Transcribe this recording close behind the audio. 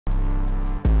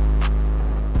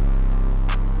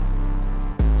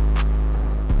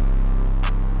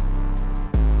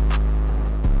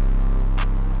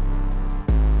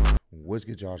What's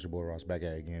good, y'all? It's your boy Ross back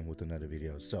at it again with another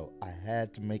video. So I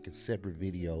had to make a separate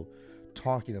video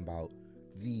talking about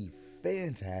the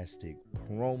fantastic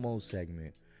promo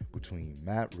segment between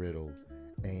Matt Riddle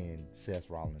and Seth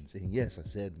Rollins. And yes, I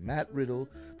said Matt Riddle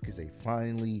because they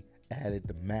finally added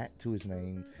the Matt to his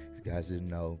name. If you guys didn't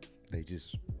know, they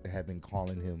just have been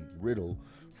calling him Riddle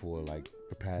for like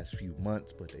the past few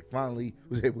months, but they finally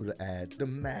was able to add the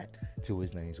Matt to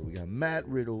his name. So we got Matt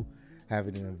Riddle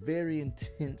having a very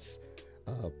intense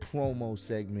promo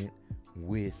segment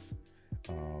with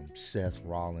Seth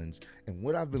Rollins. And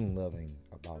what I've been loving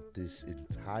about this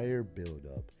entire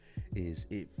build-up is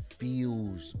it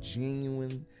feels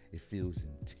genuine, it feels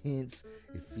intense,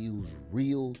 it feels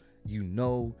real. You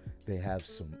know they have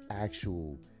some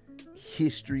actual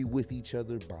history with each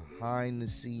other behind the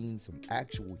scenes, some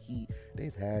actual heat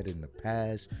they've had in the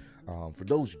past. For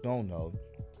those who don't know,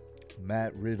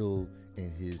 Matt Riddle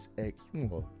and his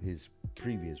his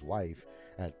previous wife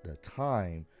at the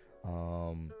time,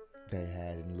 they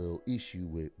had a little issue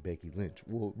with Becky Lynch.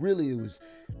 Well, really, it was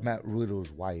Matt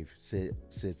Riddle's wife said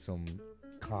some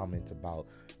comments about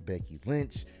Becky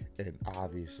Lynch, and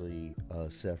obviously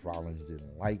Seth Rollins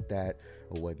didn't like that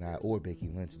or whatnot, or Becky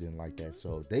Lynch didn't like that,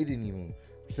 so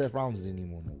Seth Rollins didn't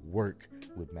even want to work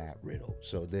with Matt Riddle.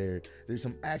 So there's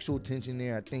some actual tension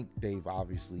there. I think they've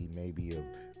obviously maybe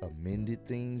amended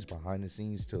things behind the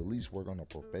scenes to at least work on a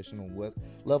professional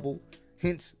level.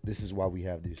 Hence, this is why we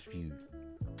have this feud.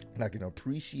 And I can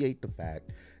appreciate the fact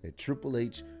that Triple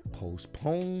H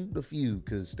postponed the feud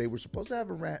because they were supposed to have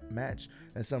a match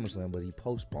at SummerSlam, but he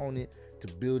postponed it to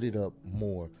build it up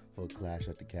more for Clash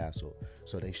at the Castle.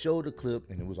 So they showed a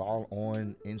clip, and it was all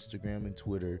on Instagram and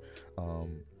Twitter,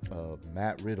 of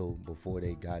Matt Riddle before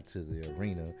they got to the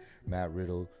arena. Matt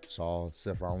Riddle saw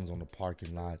Seth Rollins on the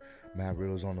parking lot. Matt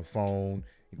Riddle's on the phone.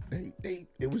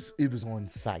 It was on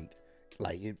site.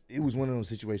 Like, it was one of those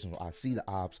situations where I see the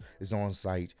ops, it's on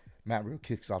site, Matt Riddle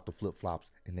kicks off the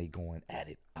flip-flops, and they going at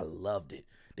it. I loved it.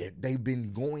 They've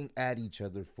been going at each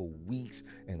other for weeks,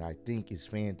 and I think it's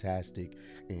fantastic,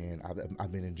 and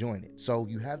I've been enjoying it. So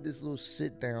you have this little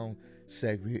sit-down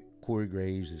segment. Corey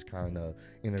Graves is kind of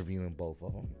interviewing both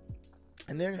of them,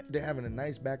 and they're having a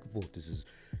nice back and forth. This is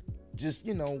just,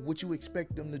 what you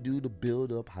expect them to do to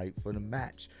build up hype for the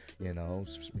match.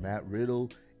 Matt Riddle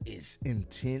is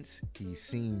intense. He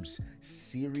seems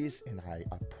serious, and I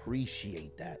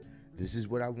appreciate that. This is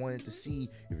what I wanted to see.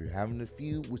 If you're having a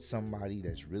feud with somebody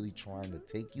that's really trying to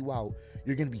take you out,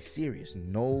 you're gonna be serious.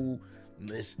 No,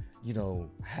 let's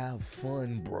have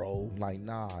fun, bro. Like,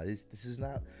 nah, this is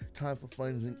not time for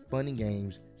fun and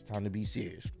games. It's time to be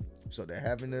serious. So they're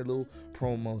having their little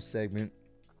promo segment.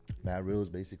 Matt Riddle's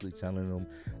basically telling them,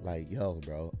 like, yo,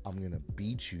 bro, I'm going to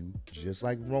beat you just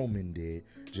like Roman did,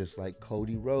 just like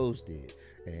Cody Rhodes did.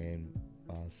 And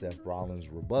Seth Rollins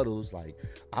rebuttals, like,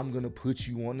 I'm going to put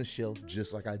you on the shelf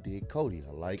just like I did Cody.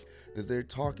 I like that they're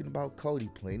talking about Cody,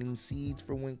 planting seeds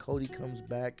for when Cody comes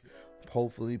back,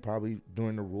 hopefully probably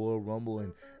during the Royal Rumble,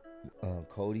 and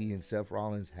Cody and Seth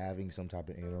Rollins having some type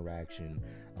of interaction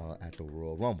at the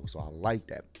Royal Rumble. So I like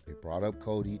that. They brought up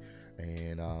Cody,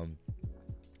 and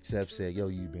Seth said, yo,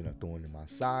 you've been a thorn in my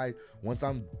side. Once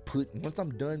I'm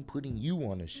done putting you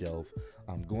on the shelf,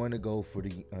 I'm going to go for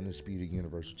the Undisputed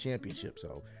Universal Championship.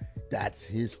 So that's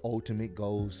his ultimate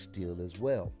goal still as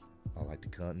well. I like the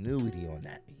continuity on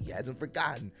that. He hasn't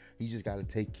forgotten. He just got to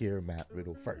take care of Matt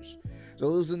Riddle first. So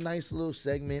it was a nice little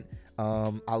segment.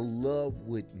 I love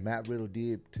what Matt Riddle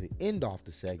did to end off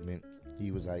the segment.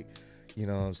 He was like, you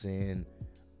know what I'm saying,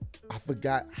 I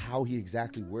forgot how he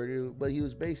exactly worded it, but he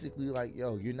was basically like,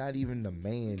 yo, you're not even the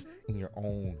man in your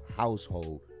own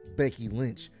household. Becky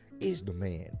Lynch is the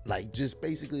man. Like, just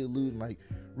basically alluding, like,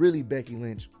 really Becky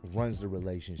Lynch runs the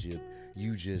relationship.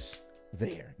 You just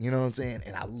there. You know what I'm saying?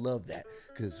 And I love that,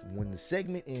 because when the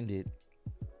segment ended,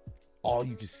 all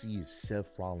you could see is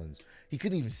Seth Rollins. He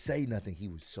couldn't even say nothing. He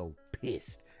was so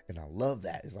pissed. And I love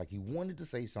that. It's like he wanted to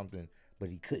say something, but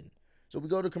he couldn't. So we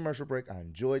go to commercial break. I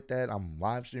enjoyed that. I'm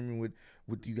live streaming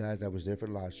with you guys that was there for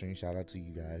the live stream. Shout out to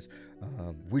you guys.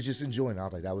 We're just enjoying it. I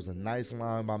was like, that was a nice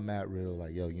line by Matt Riddle.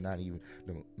 Like, yo, you're not even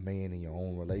the man in your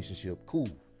own relationship. Cool.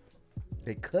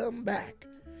 They come back,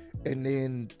 and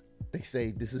then they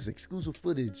say this is exclusive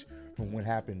footage from what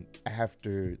happened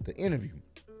after the interview.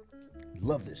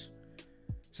 Love this.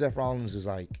 Seth Rollins is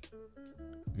like,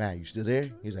 Matt, you still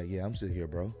there? He's like, yeah, I'm still here,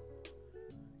 bro.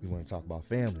 You want to talk about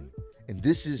family? And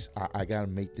this is, I got to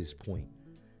make this point.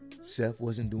 Seth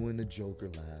wasn't doing the Joker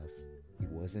laugh. He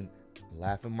wasn't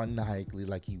laughing maniacally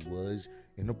like he was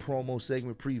in the promo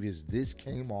segment previous. This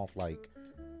came off like,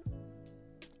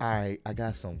 I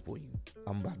got something for you.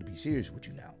 I'm about to be serious with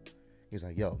you now. He's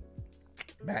like, yo,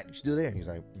 Matt, you still there? He's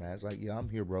like, Matt's like, yeah, I'm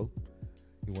here, bro.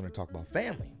 You want to talk about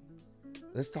family?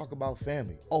 Let's talk about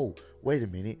family. Oh, wait a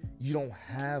minute. You don't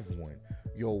have one.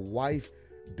 Your wife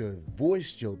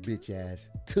divorced your bitch ass,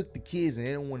 took the kids, and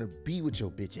they don't want to be with your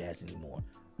bitch ass anymore.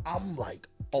 I'm like,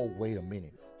 oh, wait a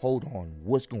minute. Hold on.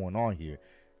 What's going on here?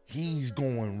 He's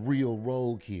going real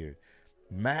rogue here.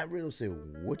 Matt Riddle said,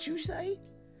 what you say?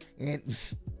 And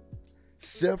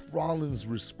Seth Rollins'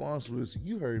 response was,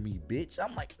 you heard me, bitch.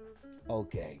 I'm like,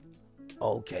 okay,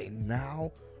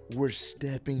 now we're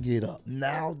stepping it up.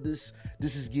 Now this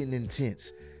is getting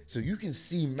intense. So you can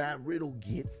see Matt Riddle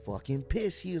get fucking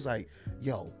pissed. He was like,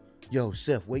 yo,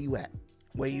 Seth, where you at?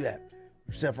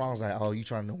 Seth Rollins like, oh, you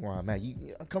trying to know where I'm at?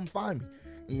 You come find me.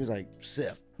 And he was like,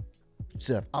 Seth,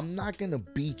 I'm not gonna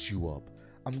beat you up.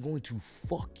 I'm going to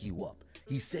fuck you up.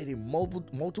 He said it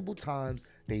multiple times.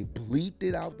 They bleeped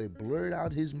it out. They blurred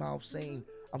out his mouth saying,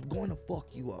 I'm going to fuck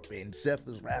you up. And Seth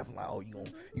was laughing like, oh, you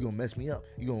gonna mess me up?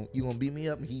 You gonna beat me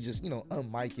up? And he just,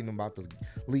 unmicing about to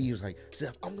leave. He was like,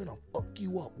 Seth, I'm gonna fuck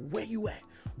you up. Where you at?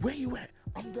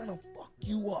 I'm gonna fuck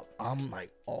you up. I'm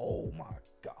like, oh my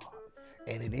God.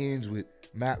 And it ends with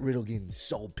Matt Riddle getting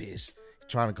so pissed,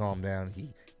 trying to calm down.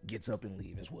 He gets up and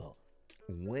leaves as well.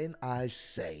 When I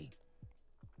say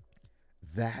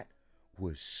that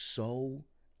was so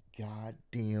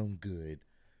goddamn good,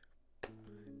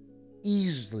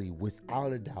 easily,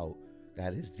 without a doubt,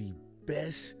 that is the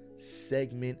best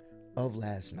segment of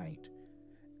last night.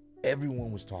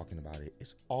 Everyone was talking about it.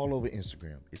 It's all over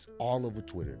Instagram. It's all over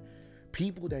Twitter.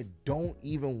 People that don't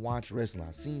even watch wrestling.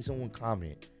 I seen someone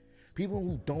comment. People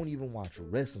who don't even watch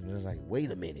wrestling. It's like,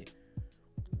 wait a minute.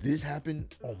 This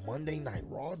happened on Monday Night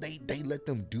Raw. They let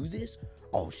them do this?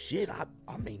 Oh shit, I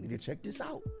may need to check this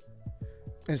out.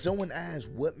 And someone asked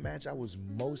what match I was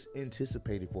most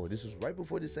anticipated for. This was right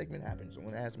before this segment happened.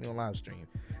 Someone asked me on live stream.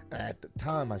 At the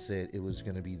time, I said it was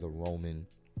going to be the Roman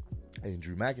and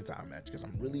Drew McIntyre match because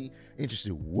I'm really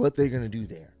interested in what they're going to do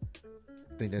there.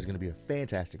 I think that's going to be a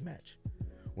fantastic match.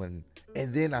 And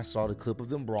then I saw the clip of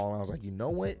them brawling. I was like, you know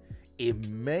what? It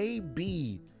may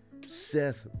be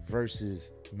Seth versus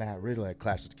Matt Riddle at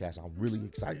Clash of the Castle. I'm really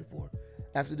excited for it.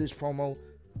 After this promo,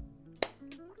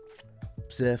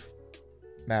 Seth,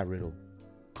 Matt Riddle,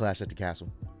 Clash at the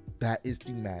Castle. That is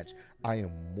the match I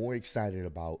am more excited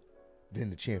about than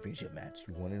the championship match.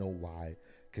 You want to know why?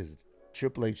 Because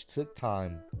Triple H took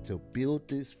time to build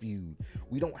this feud.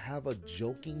 We don't have a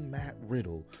joking Matt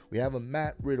Riddle. We have a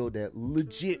Matt Riddle that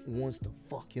legit wants to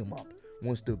fuck him up.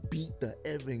 Wants to beat the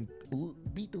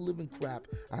living crap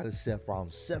out of Seth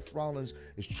Rollins. Seth Rollins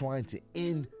is trying to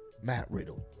end Matt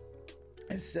Riddle.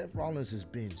 And Seth Rollins has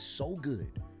been so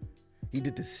good. He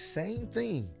did the same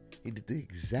thing. He did the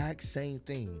exact same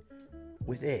thing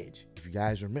with Edge. If you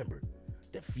guys remember,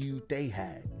 the feud they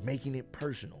had, making it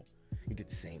personal. He did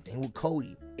the same thing with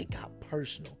Cody. It got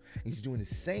personal. He's doing the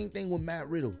same thing with Matt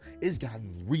Riddle. It's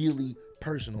gotten really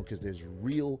personal because there's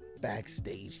real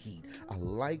backstage heat. I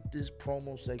like this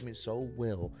promo segment so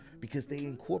well because they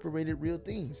incorporated real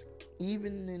things.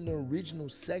 Even in the original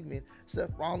segment,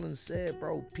 Seth Rollins said,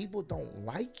 bro, people don't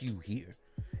like you here.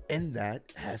 And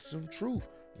that has some truth.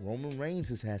 Roman Reigns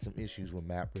has had some issues with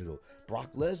Matt Riddle.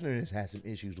 Brock Lesnar has had some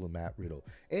issues with Matt Riddle.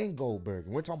 And Goldberg.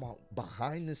 And we're talking about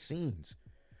behind the scenes.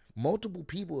 Multiple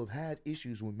people have had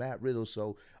issues with Matt Riddle.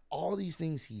 So all these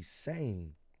things he's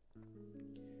saying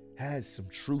has some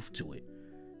truth to it.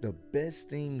 The best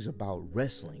things about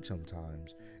wrestling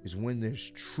sometimes is when there's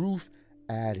truth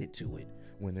added to it.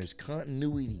 When there's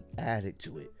continuity added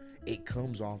to it. It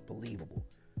comes off believable.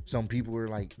 Some people are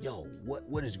like, yo,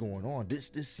 what is going on?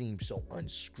 This seems so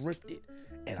unscripted.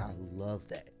 And I love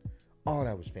that. Oh,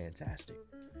 that was fantastic.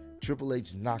 Triple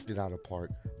H knocked it out of the park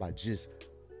by just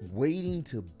waiting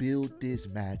to build this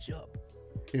match up.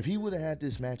 If he would have had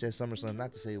this match at SummerSlam,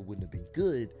 not to say it wouldn't have been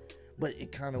good, but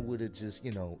it kind of would have just,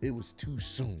 it was too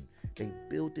soon. They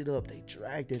built it up. They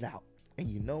dragged it out. And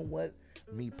you know what?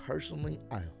 Me personally,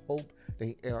 I hope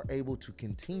they are able to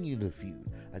continue the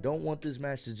feud. I don't want this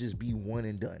match to just be one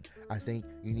and done. I think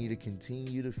you need to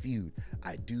continue the feud.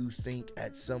 I do think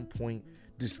at some point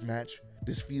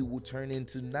this feud will turn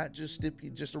into not just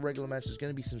a regular match. There's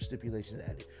going to be some stipulations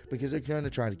added because they're going to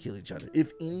try to kill each other.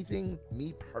 If anything,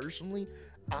 me personally,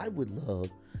 I would love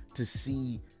to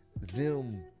see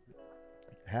them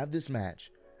have this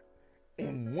match.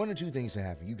 And one or two things can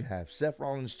happen. You can have Seth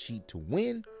Rollins cheat to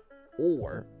win,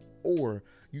 or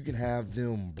you can have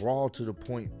them brawl to the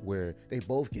point where they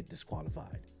both get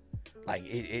disqualified. Like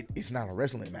it's not a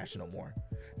wrestling match no more.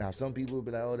 Now some people will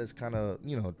be like, oh, that's kind of,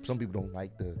 some people don't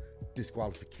like the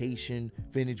disqualification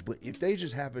finish, but if they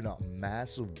just having a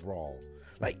massive brawl,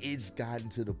 Like, it's gotten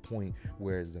to the point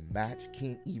where the match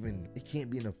can't be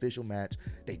an official match.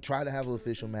 They try to have an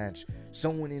official match.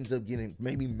 Someone ends up getting,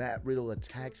 maybe Matt Riddle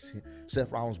attacks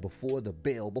Seth Rollins before the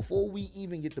bell, before we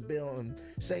even get the bell, and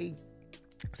say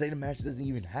the match doesn't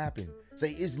even happen.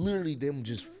 Say it's literally them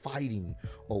just fighting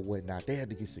or whatnot. They had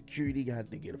to get security, got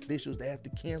to get officials. They have to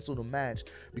cancel the match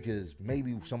because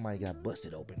maybe somebody got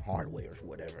busted open hard way or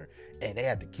whatever, and they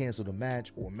had to cancel the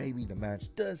match. Or maybe the match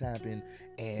does happen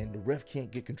and the ref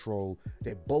can't get control.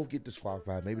 They both get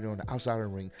disqualified. Maybe they're on the outside of the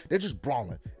ring. They're just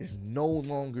brawling. It's no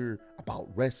longer about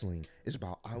wrestling. It's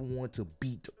about, I want to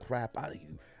beat the crap out of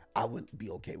you. I would be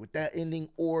okay with that ending,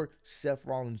 or Seth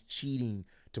Rollins cheating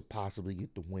to possibly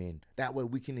get the win. That way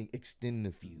we can extend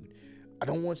the feud. I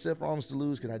don't want Seth Rollins to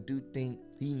lose because I do think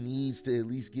he needs to at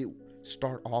least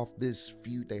start off this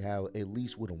feud they have at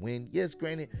least with a win. Yes,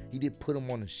 granted, he did put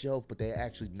him on the shelf, but they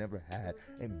actually never had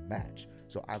a match.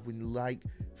 So I would like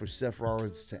for Seth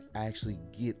Rollins to actually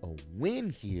get a win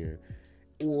here,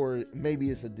 or maybe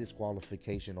it's a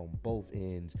disqualification on both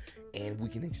ends, and we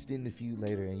can extend the feud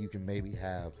later, and you can maybe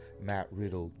have Matt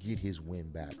Riddle get his win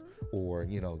back, or,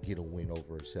 you know, get a win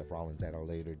over Seth Rollins at a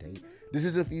later date. This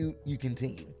is a feud you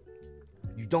continue.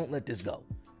 You don't let this go.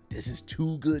 This is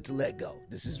too good to let go.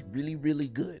 This is really, really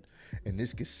good. And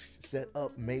this could set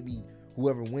up maybe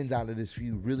whoever wins out of this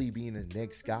feud really being the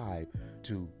next guy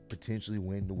to potentially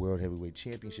win the World Heavyweight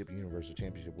Championship, Universal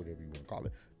Championship, whatever you want to call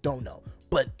it. Don't know.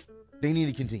 But they need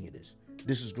to continue this.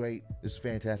 This is great. This is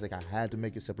fantastic. I had to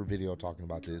make a separate video talking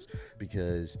about this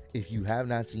because if you have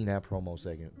not seen that promo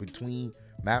segment between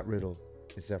Matt Riddle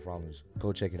and Seth Rollins,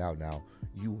 go check it out now.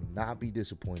 You will not be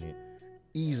disappointed.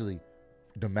 Easily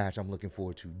the match I'm looking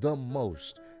forward to the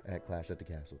most at Clash at the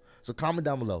Castle. So comment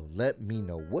down below. Let me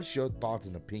know what's your thoughts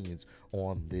and opinions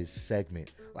on this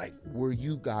segment. Like, were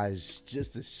you guys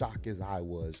just as shocked as I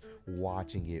was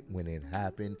watching it when it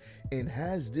happened? And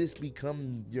has this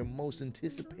become your most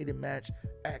anticipated match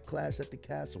at Clash at the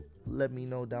Castle? Let me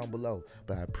know down below.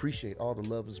 But I appreciate all the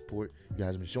love and support you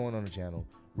guys have been showing on the channel.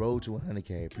 Road to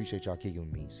 100K. Appreciate y'all kicking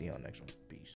with me. See y'all next one.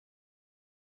 Peace.